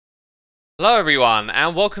Hello everyone,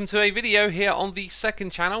 and welcome to a video here on the second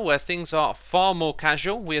channel where things are far more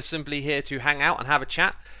casual. We are simply here to hang out and have a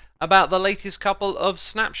chat about the latest couple of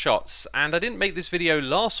snapshots. And I didn't make this video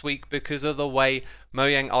last week because of the way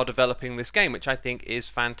Mojang are developing this game, which I think is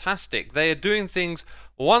fantastic. They are doing things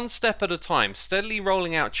one step at a time, steadily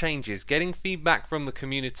rolling out changes, getting feedback from the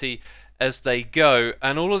community as they go,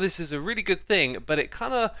 and all of this is a really good thing, but it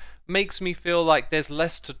kind of makes me feel like there's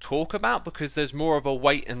less to talk about because there's more of a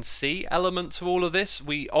wait and see element to all of this.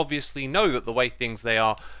 We obviously know that the way things they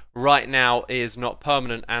are right now is not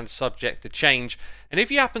permanent and subject to change, and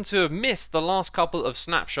if you happen to have missed the last couple of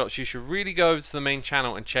snapshots, you should really go over to the main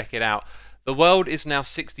channel and check it out. The world is now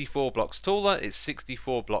 64 blocks taller, it's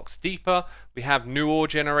 64 blocks deeper, we have new ore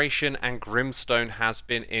generation, and Grimstone has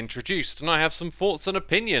been introduced. And I have some thoughts and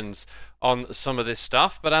opinions on some of this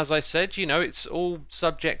stuff, but as I said, you know, it's all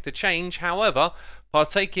subject to change. However,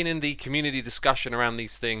 partaking in the community discussion around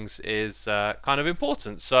these things is kind of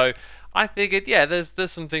important. So I figured, yeah, there's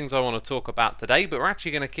some things I want to talk about today, but we're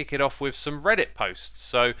actually going to kick it off with some Reddit posts.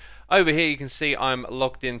 So over here you can see I'm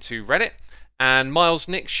logged into Reddit. And Miles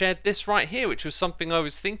Nick shared this right here, which was something I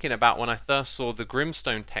was thinking about when I first saw the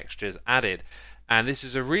Grimstone textures added. And this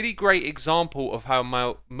is a really great example of how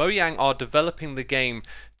Mojang are developing the game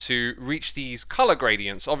to reach these color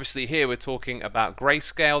gradients. Obviously here we're talking about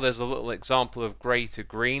grayscale. There's a little example of gray to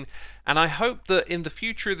green. And I hope that in the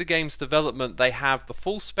future of the game's development they have the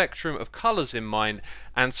full spectrum of colors in mind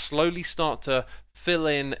and slowly start to fill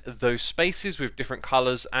in those spaces with different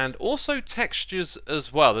colors and also textures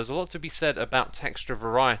as well. There's a lot to be said about texture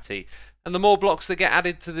variety. And the more blocks that get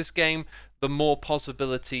added to this game, the more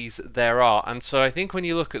possibilities there are. And so I think when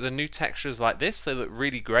you look at the new textures like this, they look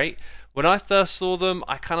really great. When I first saw them,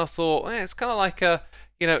 I kind of thought, it's kind of like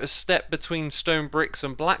a step between stone bricks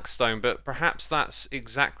and blackstone, but perhaps that's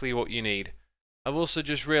exactly what you need. I've also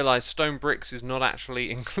just realized stone bricks is not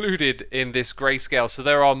actually included in this grayscale, so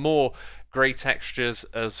there are more grey textures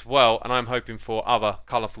as well, and I'm hoping for other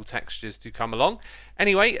colourful textures to come along.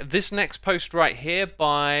 Anyway, this next post right here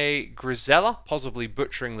by Grisella, possibly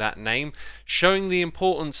butchering that name, showing the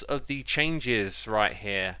importance of the changes right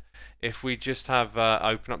here. If we just have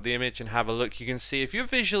open up the image and have a look, you can see if you're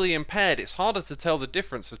visually impaired, it's harder to tell the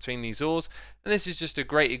difference between these ores, and this is just a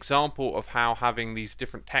great example of how having these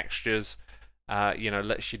different textures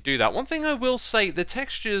lets you do that. One thing I will say, the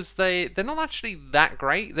textures, they're not actually that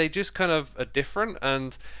great. They just kind of are different,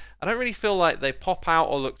 and I don't really feel like they pop out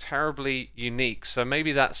or look terribly unique. So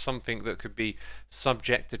maybe that's something that could be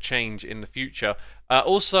subject to change in the future.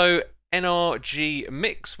 Also, NRG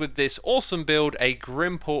Mix with this awesome build, a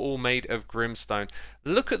Grim Portal made of Grimstone.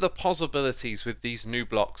 Look at the possibilities with these new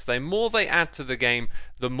blocks. The more they add to the game,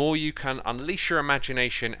 the more you can unleash your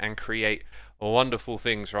imagination and create wonderful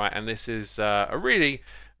things, right? And this is a really,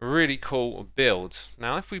 really cool build.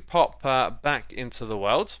 Now, if we pop back into the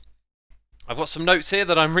world, I've got some notes here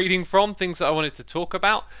that I'm reading from, things that I wanted to talk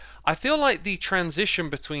about. I feel like the transition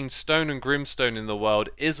between stone and Grimstone in the world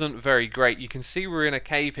isn't very great. You can see we're in a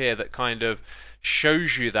cave here that kind of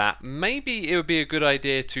shows you that. Maybe it would be a good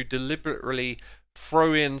idea to deliberately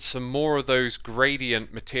throw in some more of those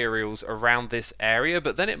gradient materials around this area,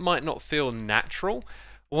 but then it might not feel natural.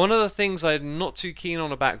 One of the things I'm not too keen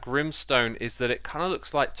on about Grimstone is that it kind of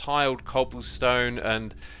looks like tiled cobblestone,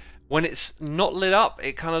 and when it's not lit up,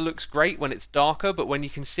 it kind of looks great when it's darker, but when you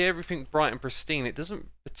can see everything bright and pristine, it doesn't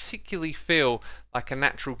particularly feel like a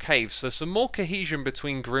natural cave. So some more cohesion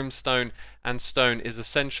between Grimstone and stone is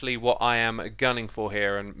essentially what I am gunning for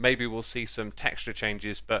here, and maybe we'll see some texture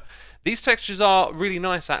changes. But these textures are really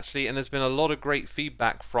nice actually, and there's been a lot of great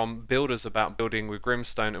feedback from builders about building with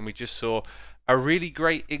Grimstone, and we just saw a really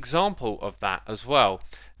great example of that as well.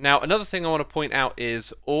 Now, another thing I want to point out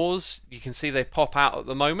is ores. You can see they pop out at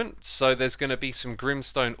the moment, so there's going to be some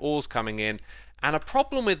Grimstone ores coming in, and a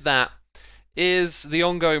problem with that is the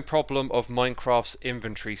ongoing problem of Minecraft's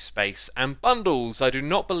inventory space, and bundles I do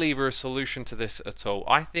not believe are a solution to this at all.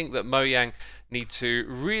 I think that Mojang need to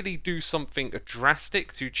really do something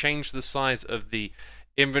drastic to change the size of the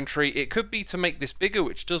inventory. It could be to make this bigger,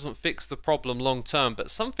 which doesn't fix the problem long term,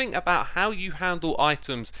 but something about how you handle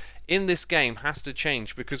items in this game has to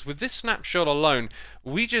change, because with this snapshot alone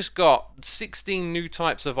we just got 16 new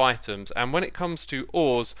types of items, and when it comes to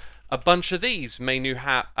ores, a bunch of these may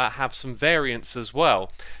have some variants as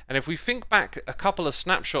well. And if we think back a couple of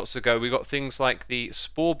snapshots ago, we got things like the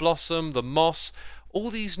spore blossom, the moss, all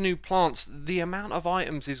these new plants. The amount of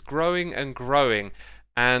items is growing and growing,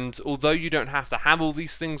 And although you don't have to have all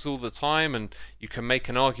these things all the time, and you can make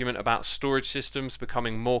an argument about storage systems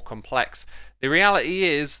becoming more complex, the reality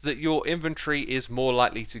is that your inventory is more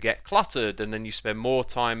likely to get cluttered, and then you spend more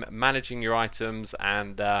time managing your items,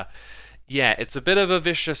 and yeah, it's a bit of a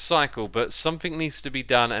vicious cycle, but something needs to be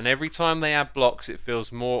done, and every time they add blocks it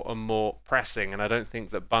feels more and more pressing, and I don't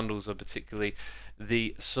think that bundles are particularly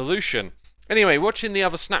the solution. Anyway, watching the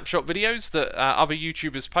other snapshot videos that other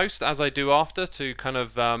YouTubers post, as I do after, to kind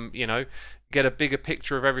of, you know, get a bigger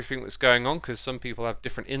picture of everything that's going on, because some people have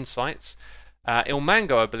different insights.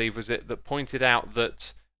 Ilmango, I believe, was it, that pointed out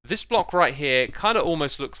that this block right here kind of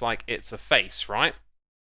almost looks like it's a face, right?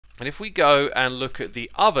 And if we go and look at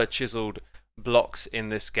the other chiseled blocks in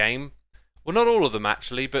this game, well, not all of them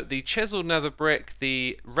actually, but the chiseled nether brick,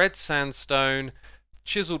 the red sandstone,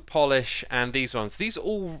 chiseled polish, and these ones, these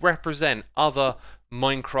all represent other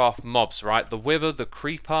Minecraft mobs, right? The wither, the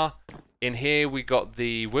creeper. In here we got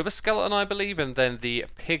the wither skeleton, I believe, and then the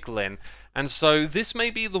piglin. And so this may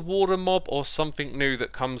be the water mob or something new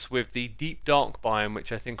that comes with the deep dark biome,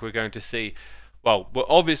 which I think we're going to see, well, we're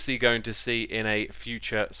obviously going to see in a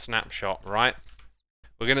future snapshot, right?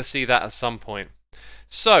 We're going to see that at some point.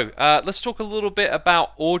 So, let's talk a little bit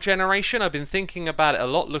about ore generation. I've been thinking about it a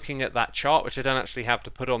lot, looking at that chart, which I don't actually have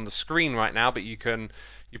to put on the screen right now, but you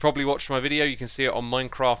probably watched my video, you can see it on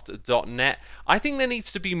minecraft.net. I think there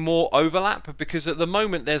needs to be more overlap, because at the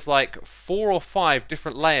moment there's like 4 or 5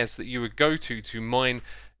 different layers that you would go to mine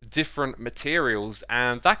different materials,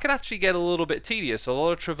 and that could actually get a little bit tedious. A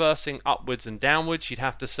lot of traversing upwards and downwards. You'd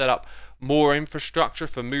have to set up more infrastructure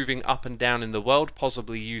for moving up and down in the world,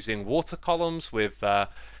 possibly using water columns with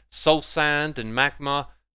soul sand and magma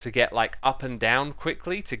to get like up and down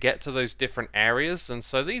quickly to get to those different areas. And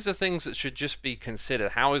so these are things that should just be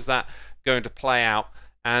considered. How is that going to play out?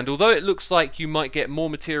 And although it looks like you might get more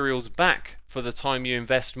materials back for the time you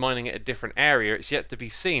invest mining at a different area, it's yet to be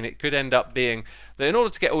seen. It could end up being that in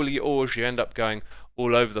order to get all your ores, you end up going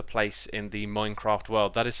all over the place in the Minecraft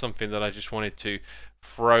world. That is something that I just wanted to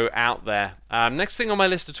throw out there. Next thing on my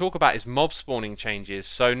list to talk about is mob spawning changes.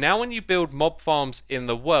 So now when you build mob farms in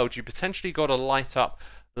the world, you potentially got to light up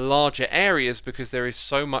larger areas because there is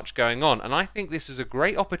so much going on, and I think this is a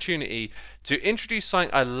great opportunity to introduce something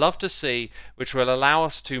I love to see, which will allow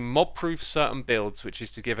us to mob proof certain builds, which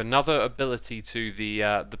is to give another ability to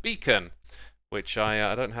the beacon, which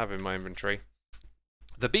I don't have in my inventory.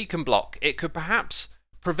 The beacon block, it could perhaps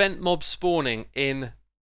prevent mob spawning in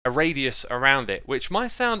a radius around it, which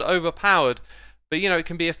might sound overpowered, but you know, it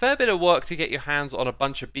can be a fair bit of work to get your hands on a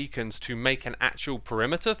bunch of beacons to make an actual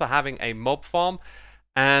perimeter for having a mob farm.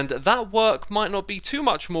 And that work might not be too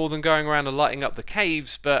much more than going around and lighting up the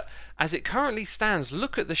caves, but as it currently stands,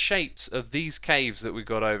 look at the shapes of these caves that we've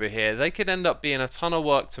got over here. They could end up being a ton of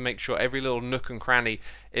work to make sure every little nook and cranny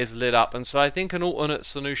is lit up, and so I think an alternate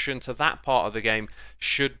solution to that part of the game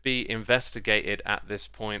should be investigated at this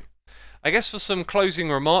point. I guess for some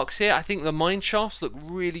closing remarks here, I think the mine shafts look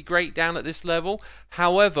really great down at this level.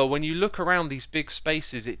 However, when you look around these big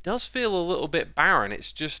spaces, it does feel a little bit barren.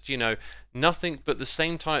 It's just, you know, nothing but the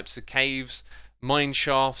same types of caves, mine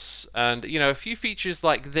shafts, and, you know, a few features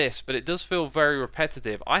like this, but it does feel very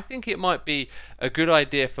repetitive. I think it might be a good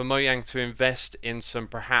idea for Mojang to invest in some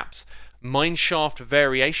perhaps mineshaft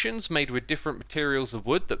variations made with different materials of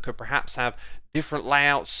wood that could perhaps have different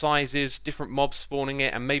layout sizes, different mobs spawning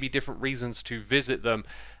it, and maybe different reasons to visit them.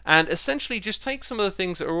 And essentially just take some of the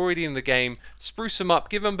things that are already in the game, spruce them up,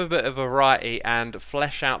 give them a bit of variety, and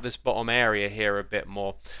flesh out this bottom area here a bit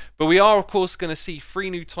more. But we are of course going to see 3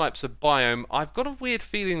 new types of biome. I've got a weird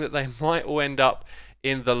feeling that they might all end up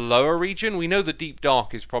in the lower region. We know the deep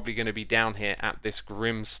dark is probably going to be down here at this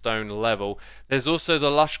Grimstone level. There's also the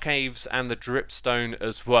lush caves and the dripstone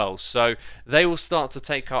as well, so they will start to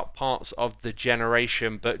take up parts of the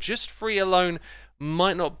generation, but just 3 alone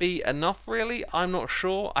might not be enough really. I'm not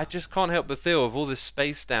sure. I just can't help but feel with all this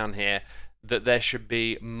space down here that there should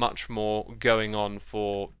be much more going on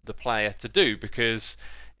for the player to do, because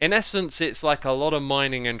in essence it's like a lot of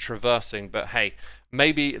mining and traversing, but hey,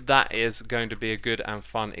 maybe that is going to be a good and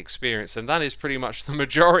fun experience. And that is pretty much the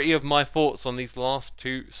majority of my thoughts on these last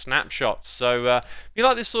 2 snapshots. So if you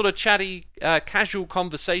like this sort of chatty, casual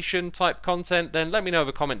conversation type content, then let me know in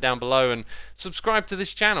a comment down below, and subscribe to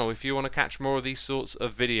this channel if you want to catch more of these sorts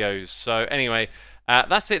of videos. So anyway,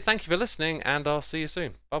 that's it. Thank you for listening, and I'll see you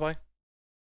soon. Bye bye.